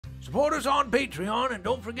Support us on Patreon, and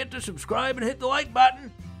don't forget to subscribe and hit the like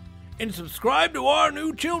button. And subscribe to our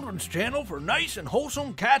new children's channel for nice and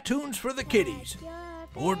wholesome cartoons for the kiddies.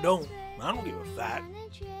 Or don't. I don't give a fuck.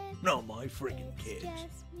 Not my friggin' kids.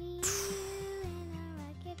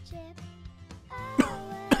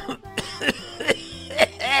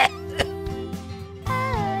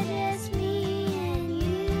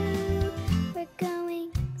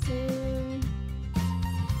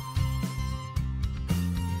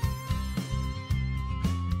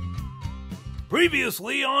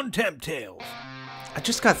 Previously on TempTales. I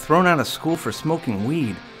just got thrown out of school for smoking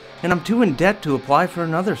weed, and I'm too in debt to apply for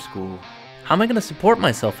another school. How am I going to support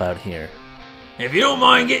myself out here? If you don't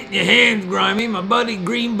mind getting your hands grimy, my buddy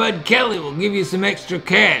Greenbud Kelly will give you some extra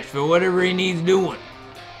cash for whatever he needs doing.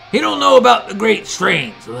 He don't know about the great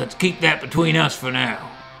strain, so let's keep that between us for now.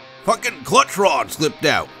 Fucking clutch rod slipped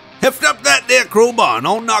out. Heft up that there crowbar and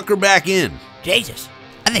I'll knock her back in. Jesus,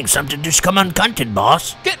 I think something just come uncunted,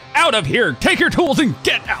 boss. Get out of here! Take your tools and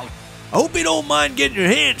get out! I hope you don't mind getting your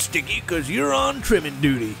hands sticky, cause you're on trimming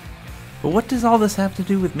duty. But what does all this have to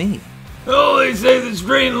do with me? Oh, they say the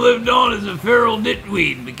strain lived on as a feral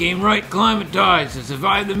ditweed and became right climatized to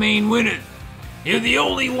survive the Maine winters. You're the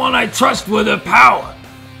only one I trust with her power.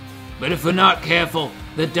 But if we're not careful,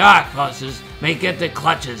 the dark forces may get their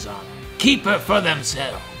clutches on her. Keep her for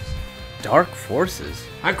themselves. Dark forces?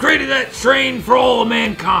 I created that strain for all of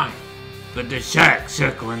mankind. But the sharks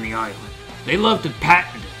circling the island. They love to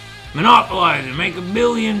patent it, monopolize it, make $1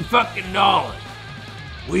 billion fucking dollars.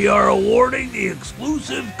 We are awarding the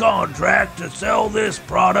exclusive contract to sell this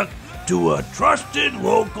product to a trusted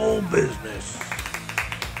local business.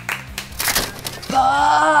 Bud!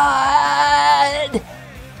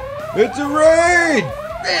 It's a raid!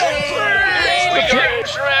 We got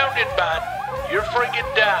surrounded, Bud. You're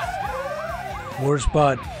friggin' done. Where's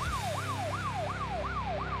Bud?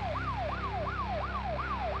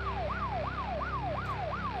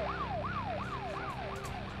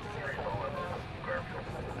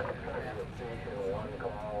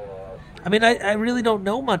 I mean, I really don't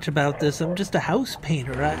know much about this. I'm just a house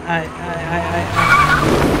painter.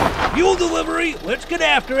 Mule delivery! Let's get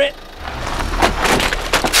after it!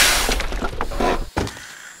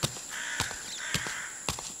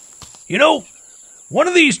 You know, one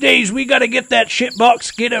of these days we gotta get that shitbox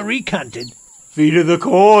Skidder recunted. Feet of the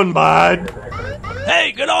corn, bud.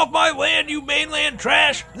 Hey, get off my land, you mainland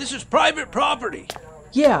trash! This is private property.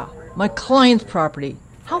 Yeah, my client's property.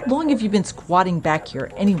 How long have you been squatting back here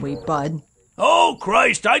anyway, bud? Oh,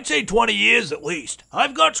 Christ, I'd say 20 years at least.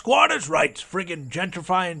 I've got squatters' rights, friggin'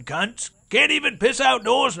 gentrifying cunts. Can't even piss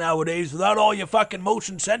outdoors nowadays without all your fucking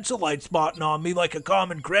motion sensor lights spotting on me like a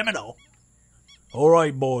common criminal. All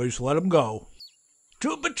right, boys, let 'em go.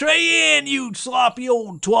 To betray in, you sloppy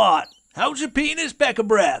old twat. How's your penis, peck of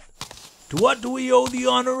breath? To what do we owe the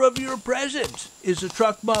honor of your presence? Is the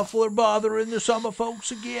truck muffler bothering the summer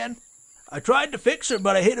folks again? I tried to fix her,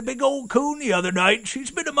 but I hit a big old coon the other night, and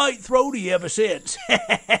she's been a mite throaty ever since.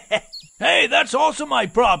 Hey, that's also my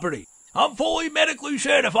property. I'm fully medically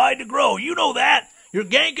certified to grow, you know that. You're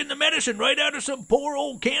ganking the medicine right out of some poor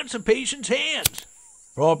old cancer patient's hands.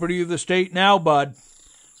 Property of the state now, bud.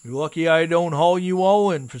 You're lucky I don't haul you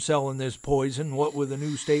all in for selling this poison, what with the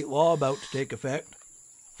new state law about to take effect.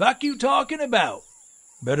 Fuck you talking about?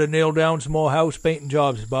 Better nail down some more house painting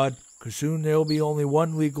jobs, bud. 'Cause soon there'll be only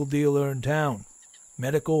one legal dealer in town,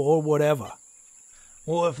 medical or whatever.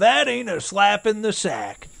 Well, if that ain't a slap in the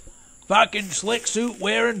sack. Fucking slick suit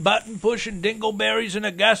wearing, button pushing dingleberries in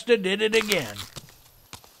Augusta did it again.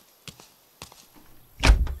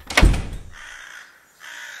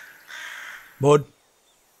 Bud,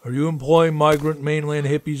 are you employing migrant mainland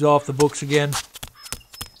hippies off the books again?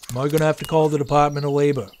 Am I gonna have to call the Department of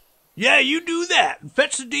Labor? Yeah, you do that and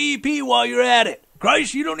fetch the DEP while you're at it.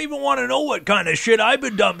 Christ, you don't even want to know what kind of shit I've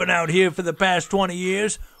been dumping out here for the past 20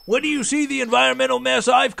 years. When do you see the environmental mess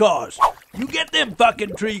I've caused? You get them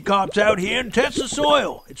fucking tree cops out here and test the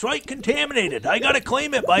soil. It's right contaminated. I gotta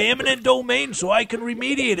claim it by eminent domain so I can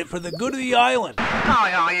remediate it for the good of the island.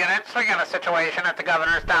 Calling all units. We got a situation at the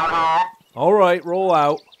governor's town hall. All right, roll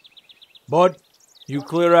out. Bud, you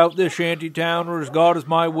clear out this shanty town, or as God is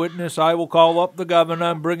my witness, I will call up the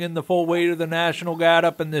governor and bring in the full weight of the National Guard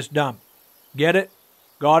up in this dump. Get it?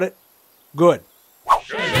 Got it? Good.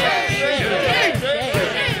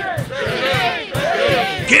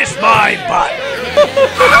 Kiss my butt!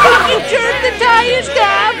 You turned the tires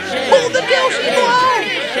down! Pull the Dilsey blow!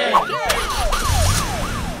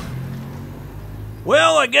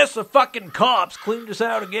 Well, I guess the fucking cops cleaned us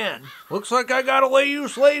out again. Looks like I gotta lay you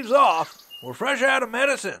slaves off. We're fresh out of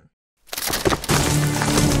medicine.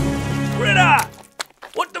 Britta!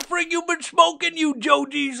 What the freak? frig you been smoking, you Joe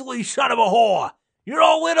Deasley son of a whore? You're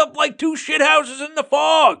all lit up like two shithouses in the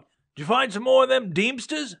fog. Did you find some more of them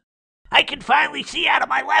Deemsters? I can finally see out of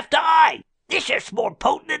my left eye. This shit's more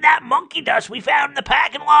potent than that monkey dust we found in the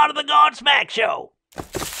parking lot of the Godsmack show.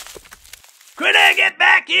 Critter, get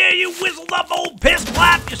back here, you whizzled up old piss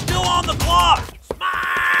flap. You're still on the clock.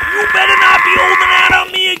 You better not be holding out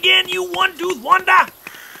on me again, you one-tooth wonder.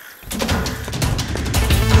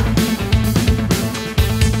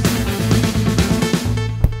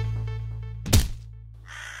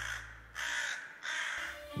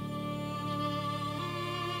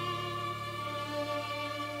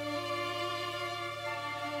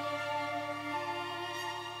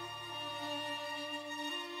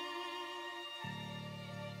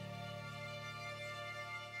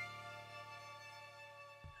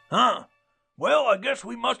 Huh. Well, I guess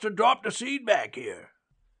we must have dropped a seed back here.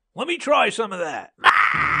 Let me try some of that.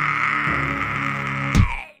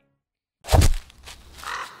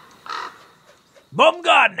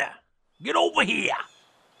 Bumgarner, get over here.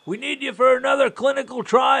 We need you for another clinical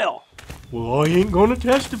trial. Well, I ain't gonna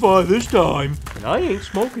testify this time. And I ain't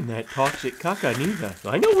smoking that toxic caca neither.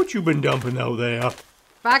 I know what you've been dumping out there.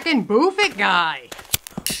 Fucking boof it, guy.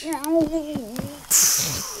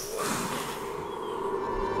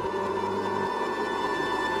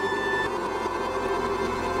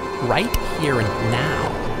 Right here and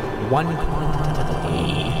now, one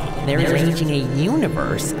quantity. There is reaching a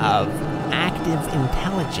universe of active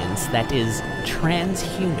intelligence that is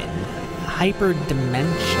transhuman,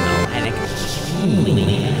 hyperdimensional, and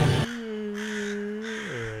extremely...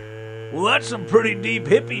 Well, that's some pretty deep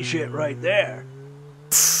hippie shit right there.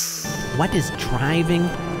 What is driving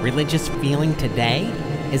religious feeling today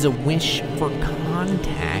is a wish for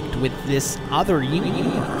contact with this other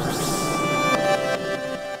universe.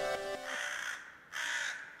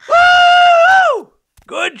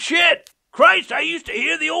 Good shit! Christ, I used to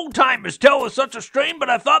hear the old-timers tell us such a strain, but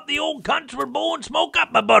I thought the old cunts were blowing smoke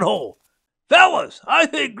up my butthole. Fellas, I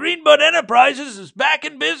think Greenbud Enterprises is back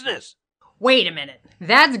in business. Wait a minute.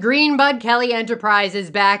 That's Greenbud Kelly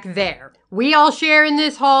Enterprises back there. We all share in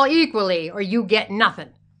this hall equally, or you get nothing.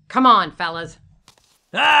 Come on, fellas.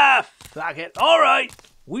 Ah, fuck it. All right.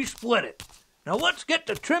 We split it. Now let's get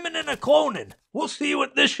to trimming and a cloning. We'll see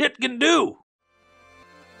what this shit can do.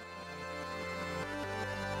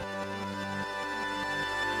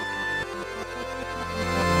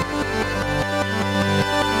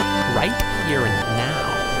 Right here and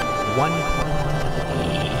now, one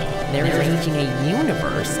quantity. There is reaching a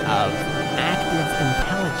universe of active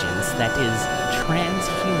intelligence that is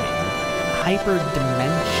transhuman,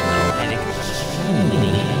 hyperdimensional, and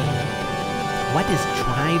extremely... What is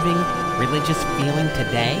driving religious feeling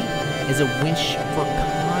today is a wish for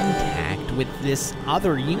contact with this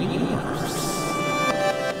other universe.